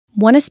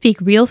Want to speak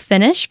real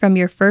Finnish from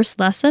your first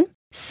lesson?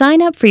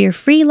 Sign up for your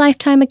free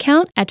lifetime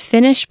account at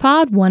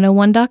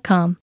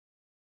finishpod101.com.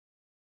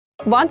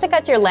 Want to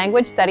cut your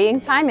language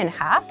studying time in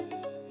half?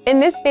 In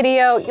this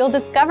video, you'll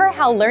discover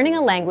how learning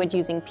a language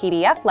using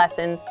PDF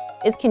lessons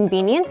is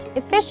convenient,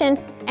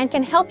 efficient, and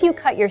can help you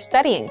cut your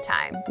studying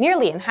time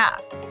nearly in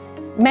half.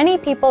 Many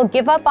people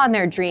give up on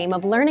their dream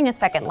of learning a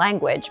second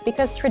language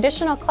because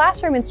traditional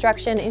classroom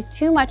instruction is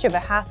too much of a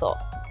hassle.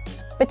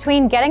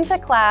 Between getting to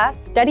class,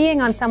 studying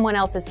on someone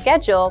else's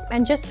schedule,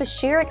 and just the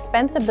sheer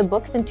expense of the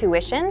books and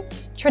tuition,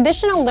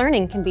 traditional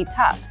learning can be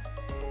tough.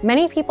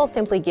 Many people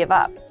simply give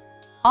up.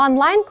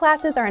 Online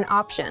classes are an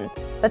option,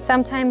 but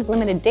sometimes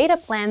limited data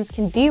plans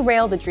can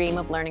derail the dream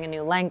of learning a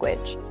new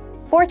language.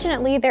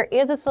 Fortunately, there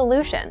is a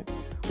solution: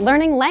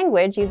 learning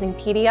language using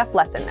PDF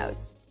lesson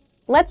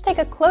notes. Let's take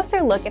a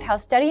closer look at how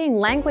studying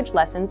language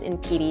lessons in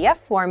PDF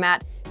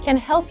format can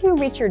help you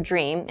reach your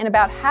dream in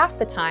about half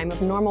the time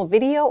of normal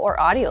video or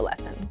audio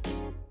lessons.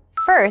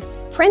 First,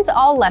 print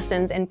all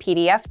lessons in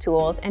PDF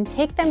tools and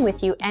take them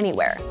with you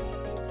anywhere.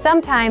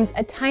 Sometimes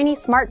a tiny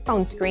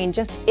smartphone screen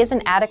just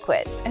isn't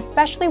adequate,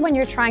 especially when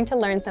you're trying to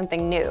learn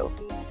something new.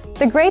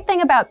 The great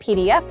thing about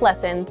PDF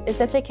lessons is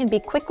that they can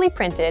be quickly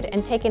printed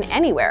and taken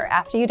anywhere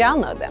after you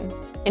download them.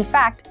 In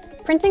fact,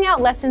 printing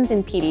out lessons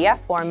in PDF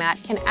format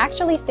can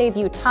actually save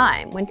you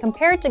time when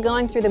compared to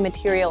going through the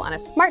material on a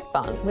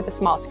smartphone with a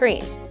small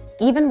screen,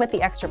 even with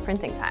the extra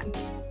printing time.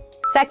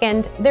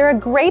 Second, they're a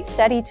great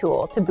study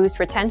tool to boost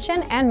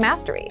retention and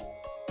mastery.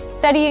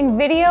 Studying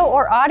video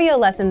or audio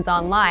lessons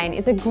online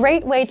is a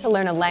great way to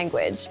learn a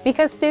language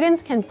because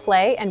students can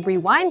play and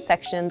rewind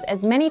sections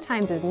as many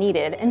times as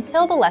needed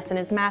until the lesson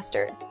is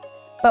mastered.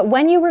 But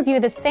when you review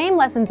the same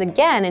lessons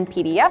again in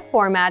PDF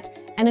format,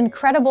 an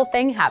incredible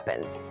thing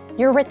happens.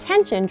 Your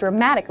retention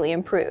dramatically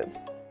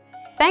improves.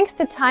 Thanks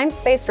to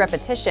time-spaced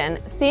repetition,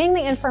 seeing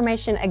the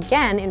information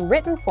again in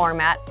written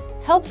format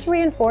helps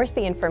reinforce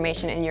the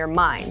information in your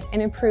mind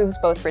and improves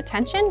both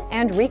retention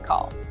and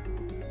recall.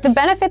 The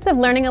benefits of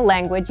learning a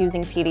language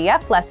using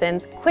PDF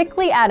lessons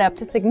quickly add up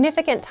to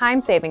significant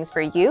time savings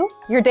for you,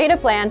 your data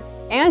plan,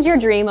 and your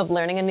dream of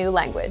learning a new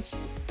language.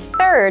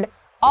 Third,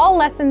 all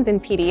lessons in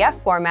PDF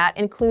format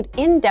include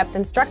in-depth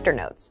instructor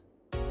notes.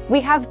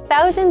 We have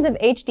thousands of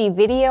HD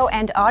video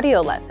and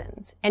audio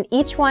lessons, and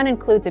each one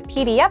includes a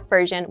PDF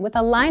version with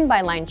a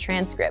line-by-line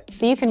transcript,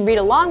 so you can read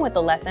along with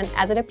the lesson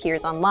as it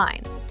appears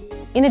online.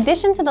 In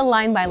addition to the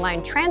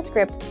line-by-line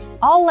transcript,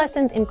 all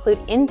lessons include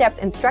in-depth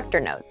instructor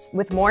notes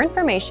with more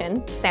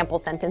information, sample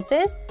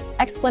sentences,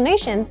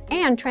 explanations,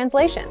 and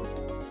translations.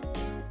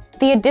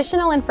 The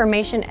additional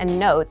information and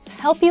notes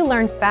help you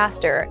learn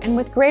faster and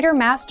with greater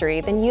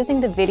mastery than using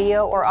the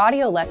video or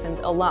audio lessons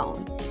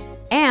alone.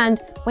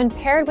 And when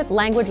paired with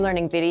language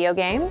learning video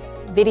games,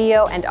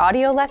 video and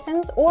audio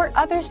lessons, or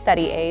other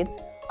study aids,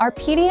 our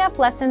PDF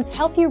lessons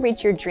help you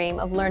reach your dream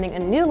of learning a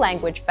new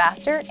language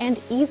faster and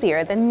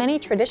easier than many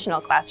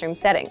traditional classroom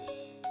settings.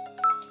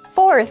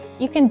 Fourth,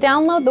 you can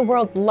download the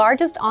world's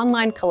largest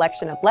online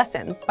collection of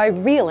lessons by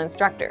real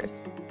instructors.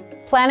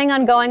 Planning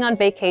on going on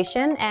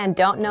vacation and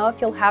don't know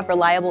if you'll have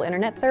reliable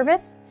internet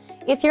service?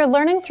 If you're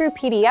learning through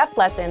PDF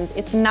lessons,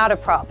 it's not a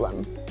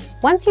problem.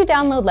 Once you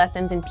download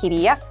lessons in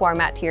PDF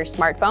format to your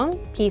smartphone,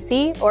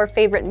 PC, or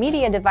favorite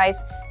media device,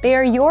 they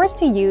are yours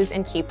to use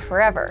and keep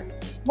forever.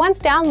 Once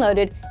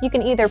downloaded, you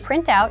can either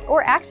print out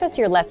or access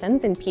your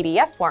lessons in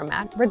PDF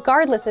format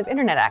regardless of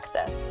internet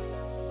access.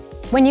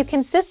 When you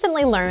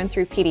consistently learn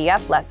through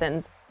PDF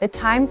lessons, the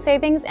time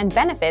savings and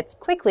benefits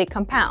quickly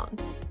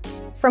compound.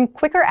 From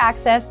quicker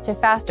access to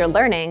faster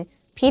learning,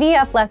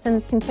 PDF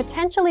lessons can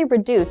potentially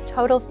reduce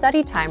total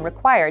study time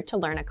required to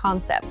learn a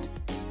concept.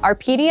 Our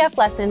PDF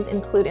lessons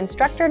include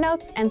instructor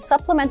notes and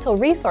supplemental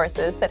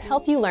resources that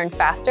help you learn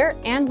faster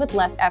and with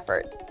less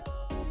effort.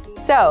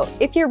 So,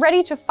 if you're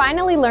ready to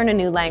finally learn a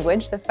new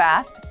language the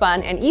fast,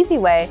 fun, and easy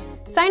way,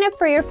 sign up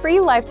for your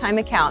free lifetime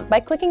account by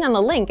clicking on the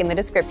link in the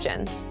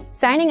description.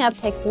 Signing up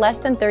takes less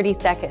than 30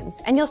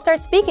 seconds, and you'll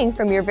start speaking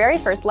from your very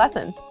first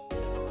lesson.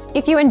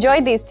 If you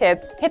enjoyed these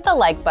tips, hit the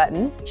like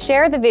button,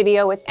 share the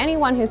video with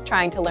anyone who's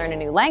trying to learn a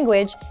new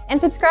language, and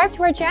subscribe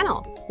to our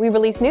channel. We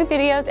release new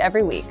videos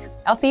every week.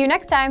 I'll see you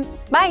next time.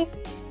 Bye!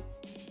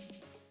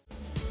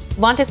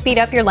 Want to speed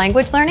up your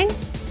language learning?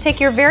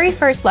 Take your very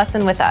first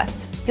lesson with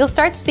us. You'll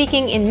start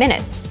speaking in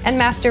minutes and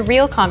master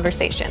real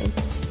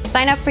conversations.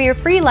 Sign up for your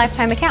free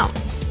lifetime account.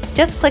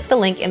 Just click the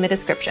link in the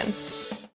description.